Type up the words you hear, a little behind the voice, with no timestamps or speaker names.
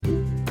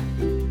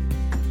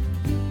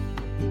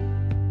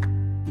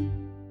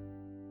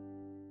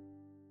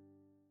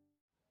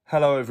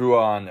Hello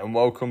everyone and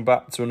welcome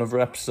back to another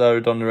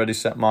episode on the Ready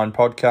Set Mind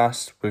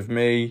podcast with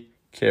me,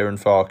 Kieran.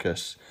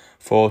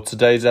 For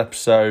today's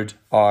episode,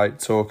 I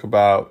talk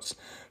about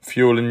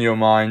fueling your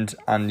mind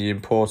and the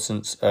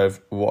importance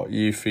of what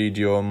you feed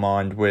your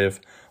mind with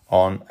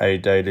on a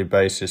daily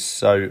basis.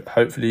 So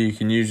hopefully you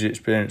can use the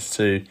experience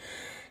to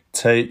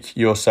take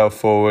yourself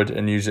forward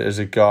and use it as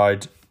a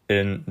guide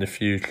in the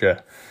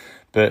future.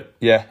 But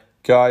yeah,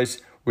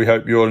 guys, we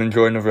hope you all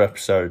enjoy another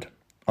episode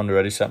on the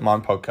Ready Set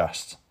Mind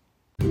podcast.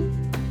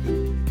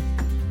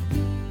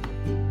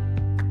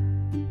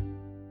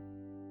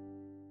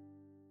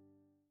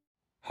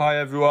 Hi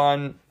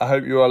everyone, I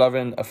hope you're all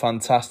having a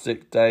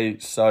fantastic day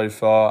so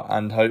far,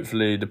 and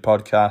hopefully the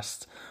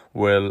podcast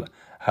will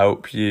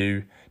help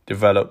you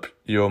develop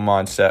your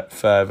mindset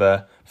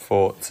further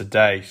for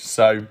today.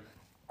 So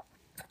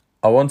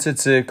I wanted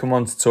to come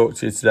on to talk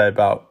to you today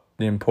about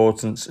the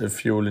importance of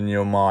fueling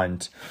your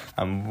mind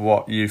and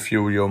what you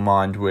fuel your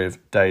mind with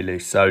daily.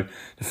 So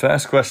the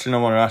first question I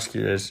want to ask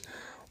you is,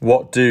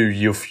 what do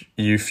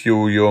you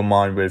fuel your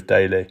mind with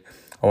daily?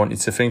 I want you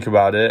to think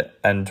about it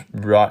and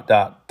write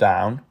that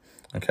down.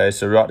 Okay,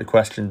 so write the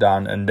question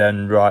down and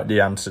then write the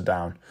answer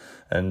down.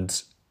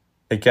 And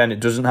again, it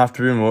doesn't have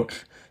to be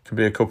much. It can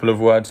be a couple of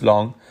words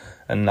long,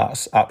 and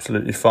that's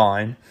absolutely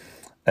fine.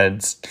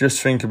 And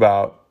just think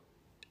about,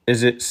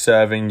 is it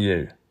serving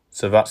you?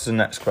 So that's the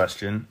next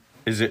question.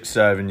 Is it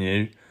serving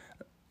you,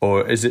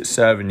 or is it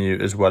serving you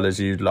as well as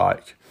you'd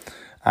like?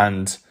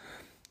 And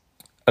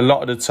a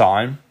lot of the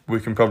time, we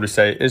can probably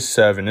say it is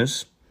serving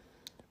us,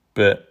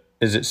 but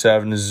is it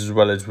serving us as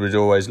well as we'd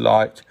always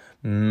like?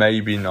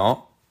 Maybe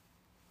not.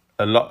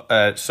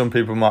 Some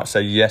people might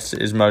say yes,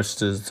 it is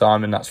most of the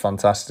time, and that's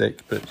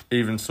fantastic. But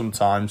even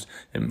sometimes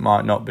it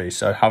might not be.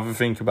 So have a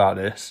think about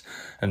this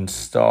and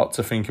start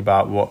to think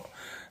about what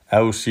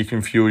else you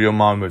can fuel your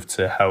mind with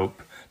to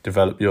help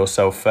develop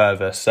yourself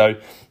further. So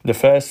the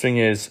first thing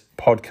is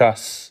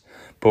podcasts,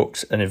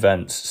 books, and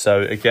events.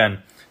 So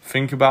again,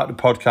 think about the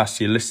podcasts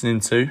you're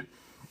listening to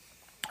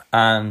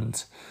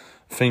and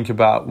think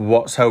about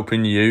what's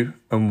helping you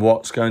and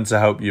what's going to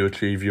help you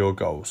achieve your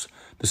goals.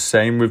 The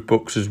same with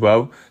books as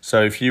well.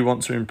 So if you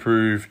want to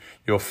improve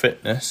your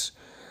fitness,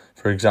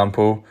 for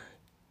example,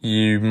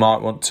 you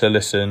might want to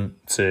listen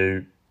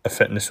to a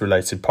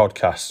fitness-related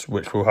podcast,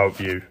 which will help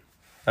you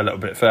a little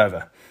bit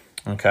further.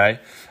 Okay?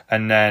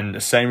 And then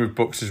the same with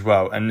books as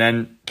well. And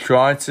then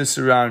try to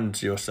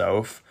surround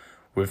yourself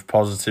with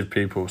positive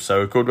people.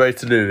 So a good way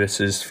to do this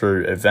is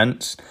through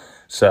events.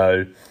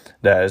 So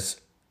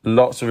there's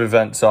lots of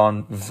events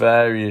on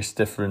various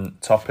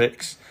different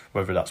topics,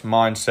 whether that's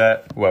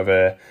mindset,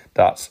 whether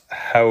that's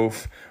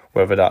health,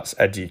 whether that's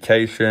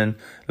education,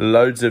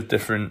 loads of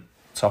different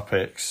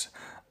topics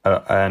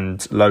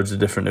and loads of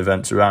different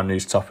events around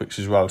these topics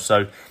as well.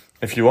 So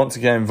if you want to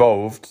get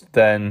involved,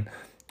 then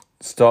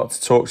start to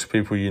talk to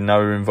people you know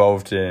are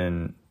involved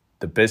in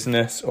the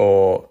business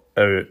or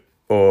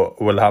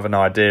will have an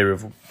idea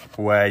of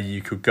where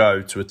you could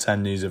go to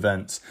attend these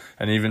events,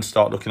 and even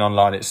start looking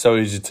online. It's so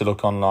easy to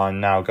look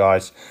online now,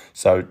 guys,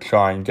 so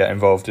try and get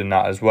involved in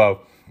that as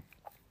well.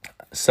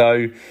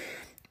 So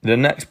the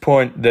next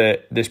point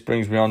that this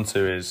brings me on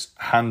to is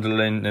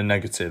handling the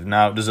negative.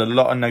 Now, there's a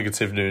lot of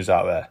negative news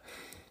out there,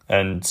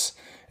 and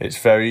it's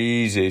very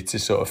easy to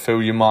sort of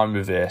fill your mind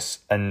with this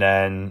and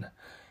then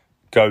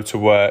go to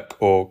work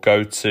or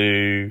go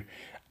to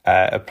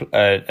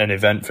an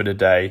event for the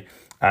day,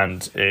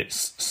 and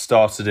it's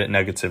started it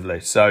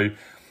negatively. So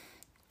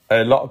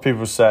a lot of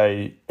people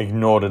say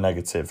ignore the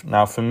negative.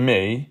 Now, for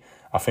me,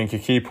 I think a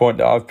key point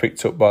that I've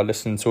picked up by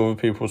listening to other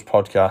people's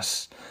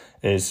podcasts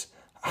is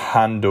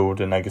handle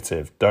the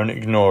negative. Don't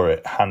ignore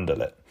it,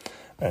 handle it.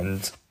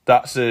 And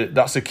that's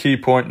a key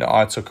point that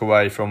I took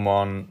away from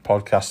one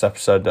podcast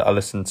episode that I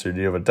listened to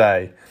the other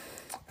day.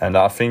 And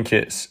I think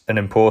it's an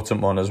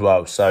important one as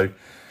well. So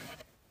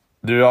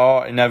there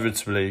are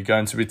inevitably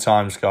going to be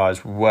times,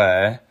 guys,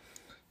 where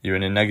you're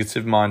in a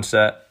negative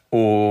mindset,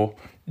 or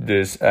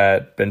there's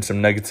been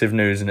some negative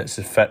news and it's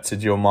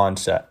affected your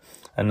mindset,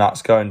 and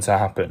that's going to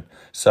happen.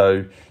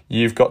 So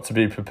you've got to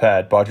be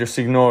prepared. By just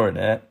ignoring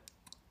it,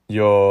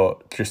 you're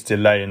just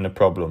delaying the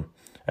problem,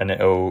 and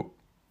it'll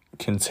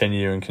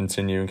continue and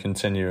continue and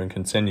continue and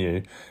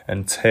continue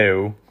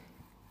until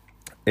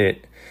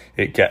it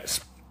gets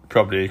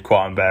probably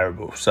quite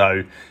unbearable.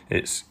 So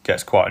it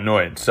gets quite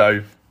annoying.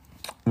 So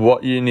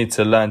what you need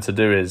to learn to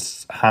do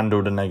is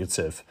handle the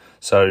negative.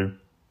 So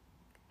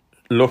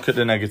look at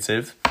the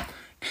negative,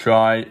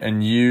 try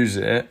and use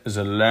it as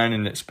a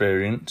learning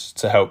experience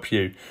to help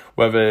you,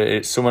 whether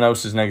it's someone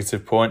else's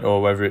negative point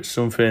or whether it's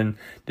something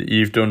that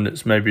you've done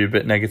that's maybe a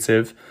bit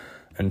negative,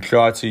 and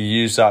try to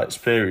use that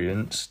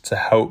experience to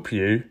help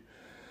you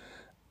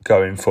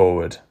going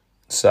forward.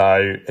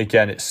 So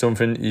again, it's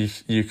something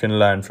you can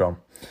learn from.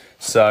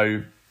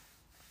 So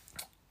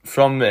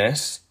from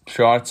this,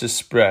 try to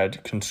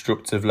spread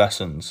constructive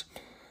lessons,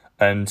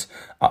 and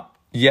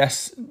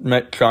yes,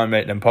 try and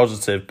make them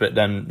positive, but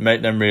then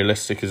make them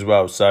realistic as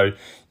well. So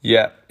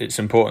yeah, it's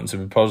important to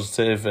be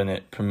positive,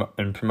 and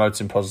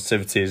promoting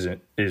positivity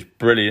is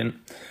brilliant,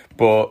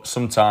 but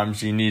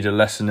sometimes you need a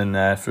lesson in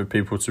there for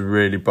people to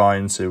really buy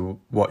into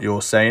what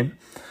you're saying.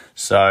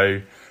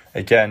 So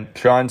again,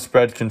 try and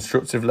spread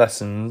constructive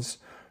lessons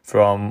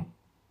from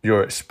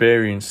your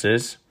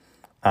experiences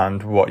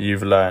and what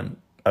you've learned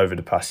over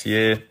the past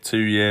year, 2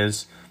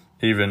 years,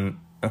 even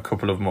a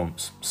couple of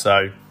months.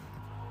 So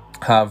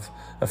have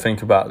a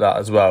think about that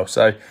as well.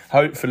 So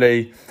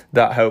hopefully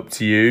that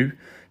helped you.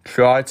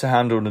 Try to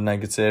handle the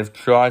negative.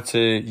 Try to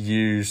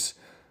use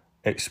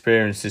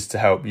experiences to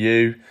help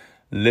you.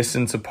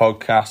 Listen to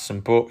podcasts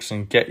and books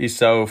and get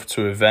yourself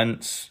to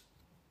events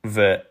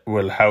that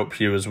will help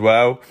you as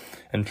well.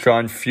 And try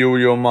and fuel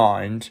your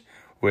mind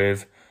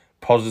with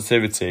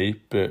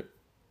positivity, but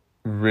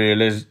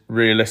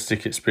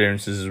realistic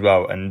experiences as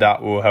well. And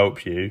that will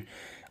help you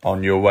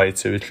on your way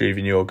to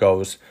achieving your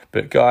goals.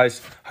 But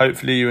guys,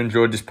 hopefully you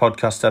enjoyed this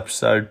podcast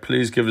episode.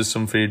 Please give us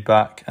some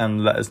feedback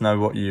and let us know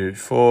what you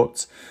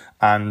thought.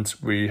 And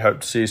we hope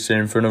to see you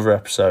soon for another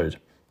episode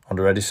on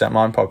the Ready Set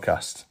Mind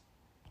podcast.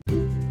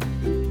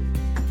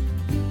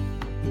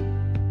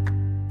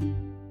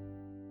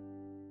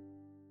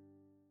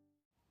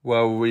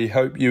 Well, we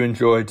hope you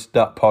enjoyed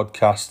that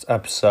podcast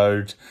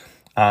episode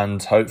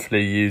and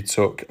hopefully you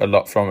took a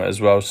lot from it as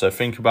well. So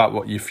think about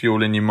what you're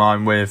fueling your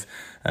mind with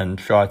and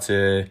try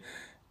to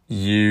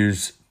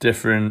use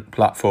different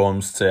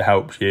platforms to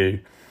help you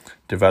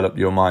develop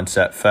your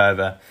mindset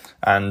further.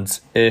 And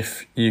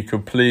if you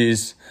could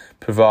please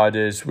provide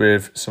us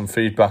with some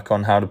feedback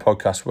on how the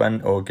podcast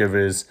went, or give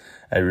us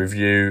a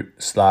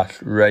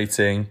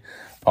review/rating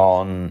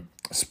on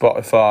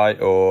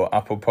Spotify or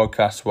Apple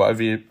Podcasts,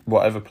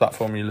 whatever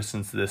platform you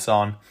listen to this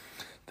on,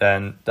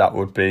 then that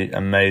would be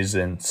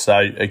amazing.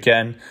 So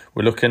again,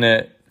 we're looking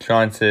at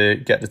trying to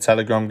get the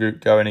Telegram group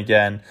going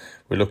again.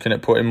 We're looking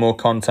at putting more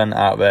content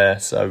out there.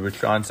 So we're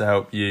trying to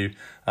help you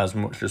as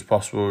much as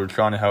possible. We're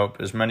trying to help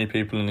as many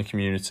people in the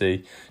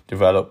community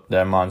develop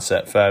their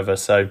mindset further.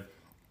 So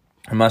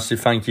a massive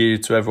thank you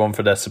to everyone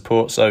for their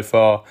support so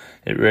far.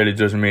 It really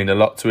does mean a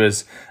lot to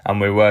us, and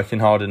we're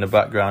working hard in the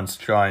background to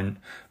try and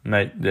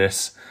make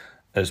this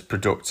as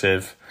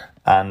productive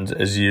and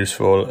as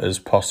useful as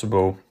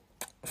possible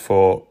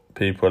for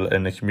people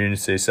in the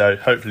community. So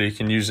hopefully you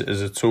can use it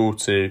as a tool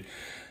to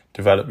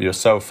develop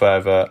yourself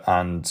further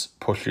and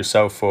push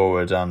yourself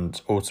forward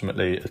and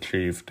ultimately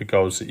achieve the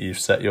goals that you've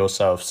set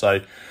yourself.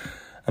 So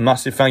a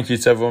massive thank you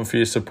to everyone for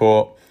your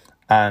support,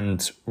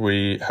 and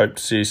we hope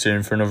to see you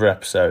soon for another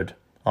episode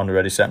on the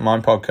Ready Set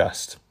Mind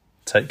podcast.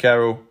 Take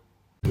care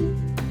all.